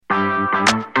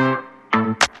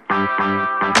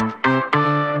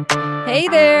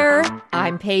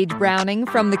I'm Paige Browning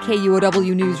from the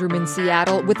KUOW newsroom in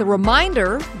Seattle with a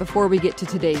reminder before we get to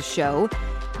today's show.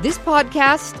 This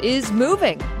podcast is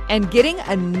moving and getting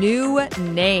a new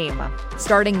name.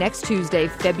 Starting next Tuesday,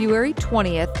 February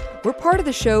 20th, we're part of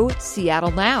the show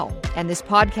Seattle Now. And this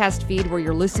podcast feed where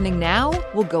you're listening now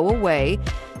will go away.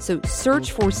 So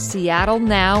search for Seattle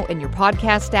Now in your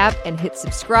podcast app and hit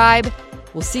subscribe.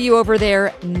 We'll see you over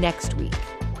there next week.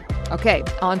 Okay,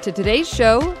 on to today's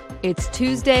show. It's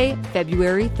Tuesday,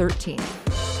 February 13th.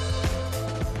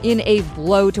 In a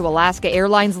blow to Alaska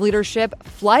Airlines leadership,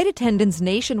 flight attendants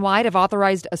nationwide have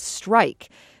authorized a strike.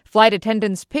 Flight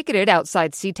attendants picketed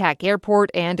outside SeaTac Airport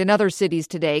and in other cities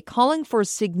today, calling for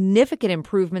significant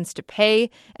improvements to pay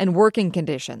and working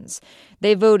conditions.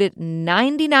 They voted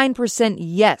 99%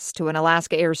 yes to an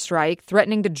Alaska Air strike,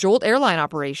 threatening to jolt airline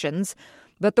operations.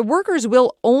 But the workers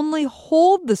will only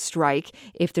hold the strike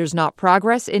if there's not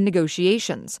progress in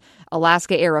negotiations.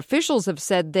 Alaska Air officials have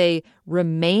said they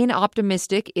remain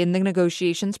optimistic in the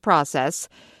negotiations process.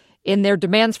 In their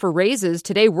demands for raises,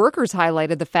 today workers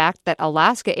highlighted the fact that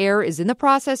Alaska Air is in the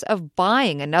process of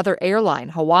buying another airline,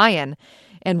 Hawaiian,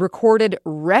 and recorded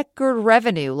record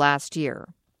revenue last year.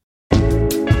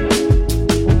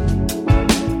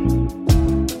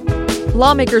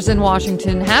 Lawmakers in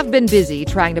Washington have been busy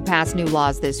trying to pass new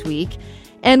laws this week,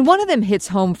 and one of them hits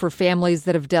home for families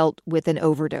that have dealt with an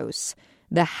overdose.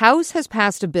 The House has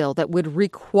passed a bill that would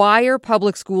require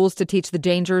public schools to teach the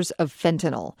dangers of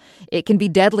fentanyl. It can be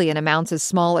deadly in amounts as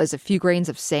small as a few grains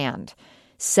of sand.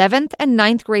 7th and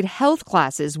 9th grade health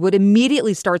classes would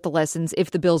immediately start the lessons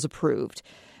if the bill's approved.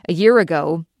 A year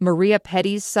ago, Maria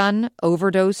Petty's son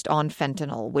overdosed on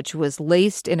fentanyl, which was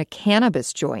laced in a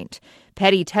cannabis joint.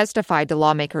 Petty testified to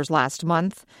lawmakers last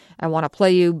month. I want to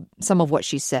play you some of what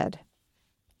she said.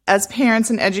 As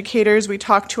parents and educators, we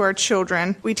talk to our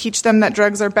children. We teach them that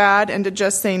drugs are bad and to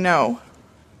just say no,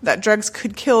 that drugs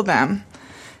could kill them.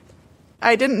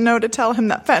 I didn't know to tell him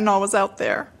that fentanyl was out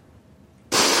there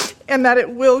and that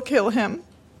it will kill him.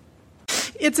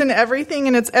 It's in everything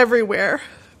and it's everywhere.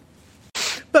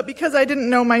 But because I didn't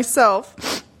know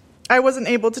myself, I wasn't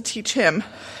able to teach him.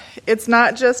 It's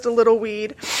not just a little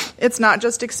weed. It's not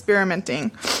just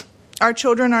experimenting. Our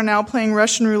children are now playing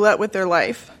Russian roulette with their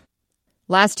life.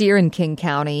 Last year in King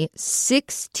County,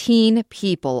 16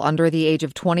 people under the age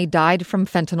of 20 died from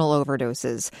fentanyl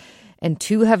overdoses, and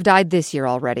 2 have died this year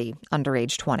already under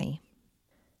age 20.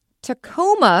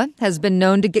 Tacoma has been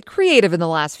known to get creative in the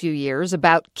last few years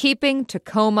about keeping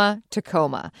Tacoma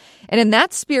Tacoma. And in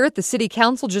that spirit, the city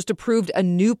council just approved a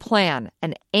new plan,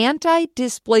 an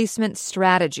anti-displacement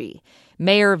strategy.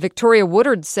 Mayor Victoria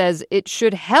Woodard says it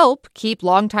should help keep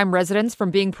longtime residents from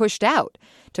being pushed out.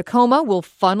 Tacoma will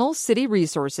funnel city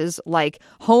resources like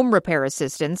home repair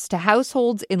assistance to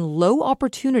households in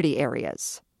low-opportunity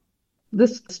areas.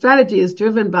 This strategy is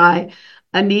driven by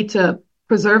a need to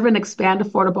preserve and expand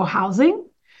affordable housing,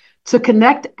 to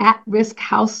connect at-risk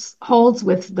households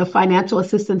with the financial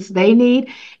assistance they need,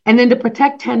 and then to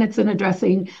protect tenants in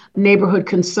addressing neighborhood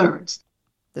concerns.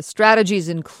 The strategies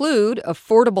include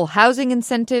affordable housing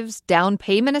incentives, down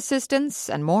payment assistance,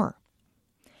 and more.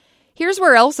 Here's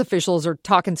where else officials are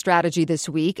talking strategy this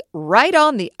week, right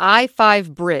on the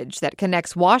I-5 bridge that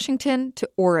connects Washington to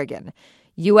Oregon.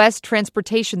 U.S.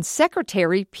 Transportation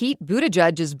Secretary Pete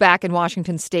Buttigieg is back in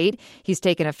Washington state. He's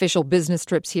taken official business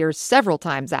trips here several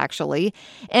times, actually,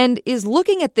 and is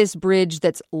looking at this bridge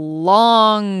that's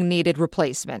long needed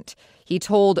replacement. He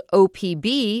told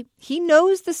OPB he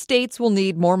knows the states will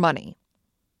need more money.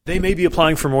 They may be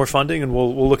applying for more funding, and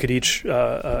we'll look at each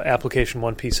application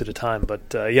one piece at a time.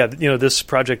 But this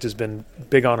project has been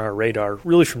big on our radar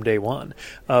really from day one.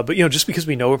 But just because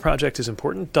we know a project is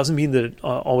important doesn't mean that it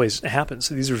always happens.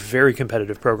 These are very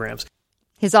competitive programs.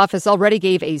 His office already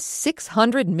gave a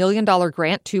 $600 million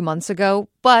grant 2 months ago,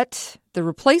 but the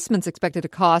replacement's expected to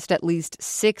cost at least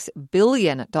 $6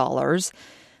 billion.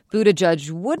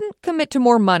 Buttigieg wouldn't commit to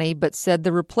more money, but said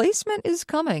the replacement is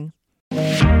coming.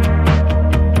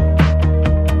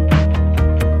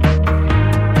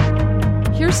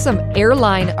 Here's some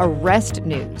airline arrest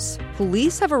news.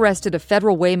 Police have arrested a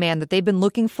Federal Way man that they've been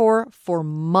looking for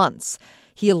months.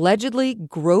 He allegedly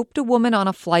groped a woman on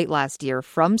a flight last year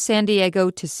from San Diego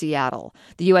to Seattle.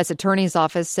 The U.S. Attorney's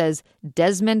Office says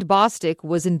Desmond Bostic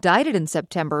was indicted in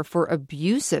September for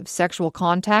abusive sexual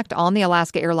contact on the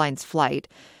Alaska Airlines flight.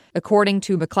 According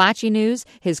to McClatchy News,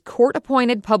 his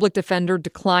court-appointed public defender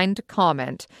declined to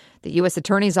comment. The U.S.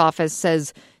 Attorney's Office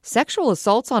says sexual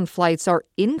assaults on flights are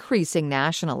increasing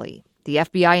nationally. The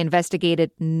FBI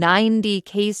investigated 90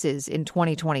 cases in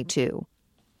 2022.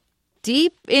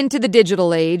 Deep into the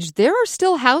digital age, there are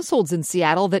still households in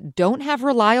Seattle that don't have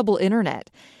reliable internet.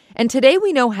 And today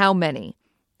we know how many.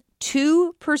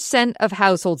 2% of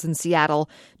households in Seattle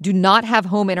do not have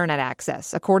home internet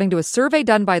access, according to a survey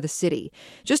done by the city.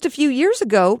 Just a few years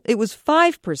ago, it was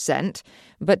 5%,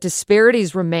 but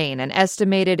disparities remain. An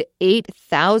estimated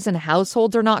 8,000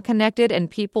 households are not connected, and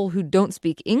people who don't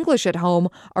speak English at home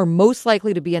are most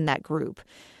likely to be in that group.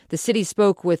 The city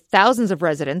spoke with thousands of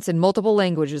residents in multiple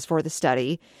languages for the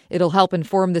study. It'll help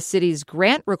inform the city's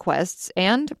grant requests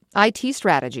and IT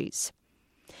strategies.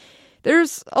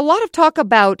 There's a lot of talk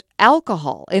about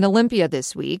alcohol in Olympia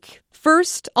this week.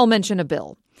 First, I'll mention a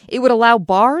bill. It would allow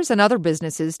bars and other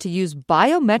businesses to use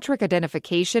biometric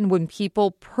identification when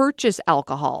people purchase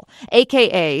alcohol,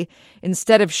 aka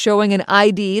instead of showing an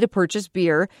ID to purchase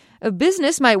beer, a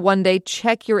business might one day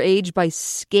check your age by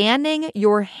scanning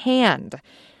your hand.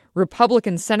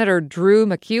 Republican Senator Drew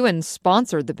McEwen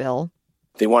sponsored the bill.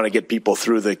 They want to get people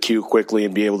through the queue quickly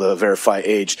and be able to verify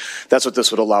age. That's what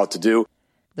this would allow it to do.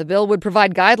 The bill would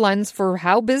provide guidelines for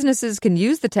how businesses can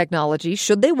use the technology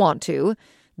should they want to.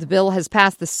 The bill has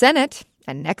passed the Senate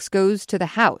and next goes to the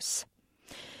House.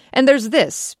 And there's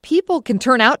this. People can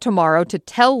turn out tomorrow to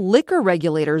tell liquor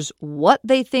regulators what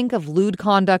they think of lewd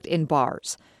conduct in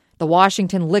bars. The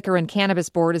Washington Liquor and Cannabis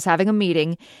Board is having a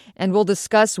meeting and will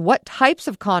discuss what types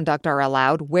of conduct are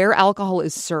allowed where alcohol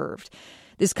is served.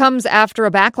 This comes after a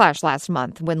backlash last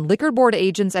month when liquor board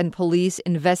agents and police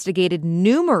investigated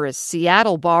numerous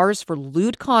Seattle bars for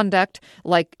lewd conduct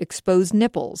like exposed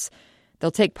nipples.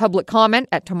 They'll take public comment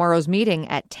at tomorrow's meeting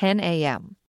at 10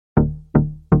 a.m.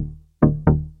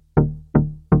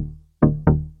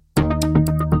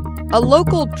 A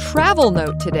local travel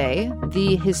note today.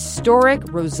 The historic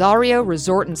Rosario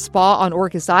Resort and Spa on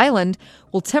Orcas Island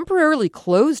will temporarily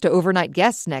close to overnight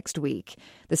guests next week.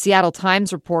 The Seattle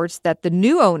Times reports that the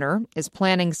new owner is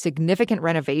planning significant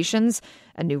renovations,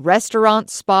 a new restaurant,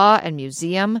 spa, and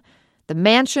museum. The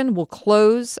mansion will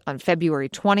close on February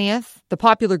 20th. The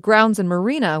popular grounds and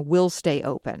marina will stay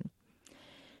open.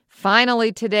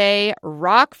 Finally today,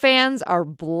 rock fans are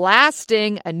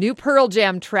blasting a new Pearl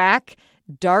Jam track,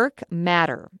 Dark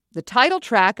Matter, the title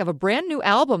track of a brand new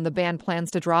album the band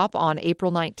plans to drop on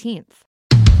April 19th.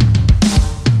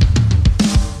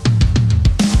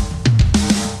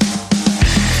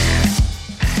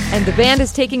 And the band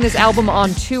is taking this album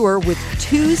on tour with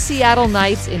 2 Seattle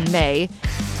nights in May.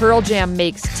 Pearl Jam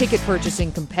makes ticket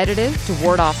purchasing competitive to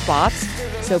ward off bots,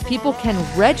 so people can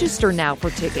register now for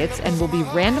tickets and will be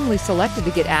randomly selected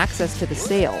to get access to the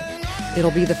sale.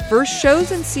 It'll be the first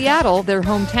shows in Seattle, their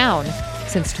hometown,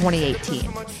 since 2018.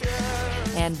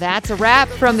 And that's a wrap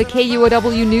from the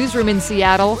KUOW newsroom in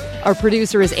Seattle. Our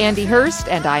producer is Andy Hurst,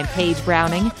 and I'm Paige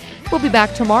Browning. We'll be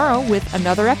back tomorrow with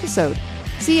another episode.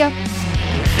 See ya.